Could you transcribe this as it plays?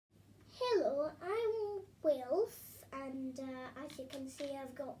12, and as you can see,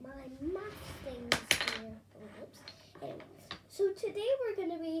 I've got my math things here. Oh, oops. Anyway, so today we're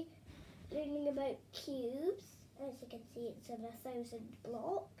going to be learning about cubes. As you can see, it's in 1,000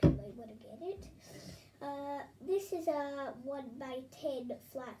 block. You might want to get it. This is a 1 by 10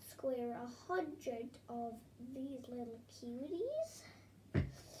 flat square, 100 of these little cuties.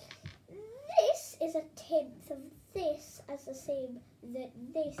 This is a 10th of this, as the same that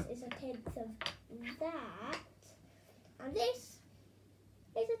this is a 10th of that, and this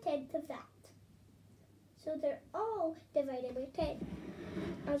is a 10th of that. So they're all divided by 10.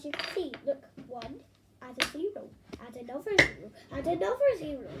 As you can see, look, 1, add a 0, add another 0, add another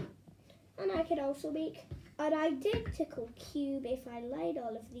 0. And I can also make an identical cube if I line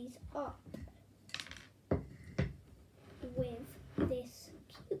all of these up with this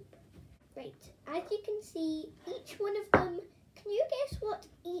cube. Right, as you can see, each one of them, can you guess what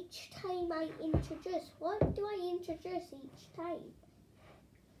each time I introduce? What do I introduce each time?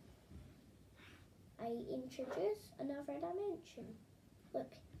 I introduce another dimension.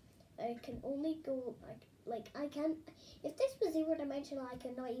 Look, I can only go like I can't. If this was 0 dimensional, I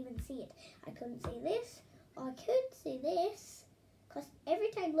could not even see it. I couldn't see this, or I could see this, because every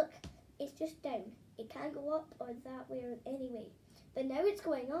time, look, it's just down. It can't go up or that way or anyway. But now it's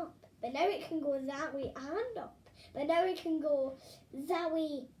going up. But now it can go that way and up. But now it can go that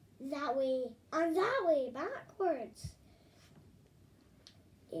way, and that way backwards.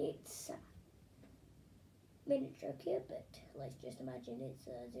 It's a miniature cube, but let's just imagine it's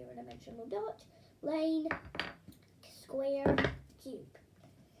a 0 dimensional dot, line, square, cube.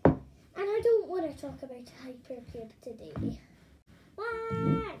 And I don't want to talk about hypercube today.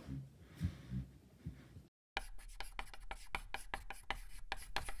 Bye!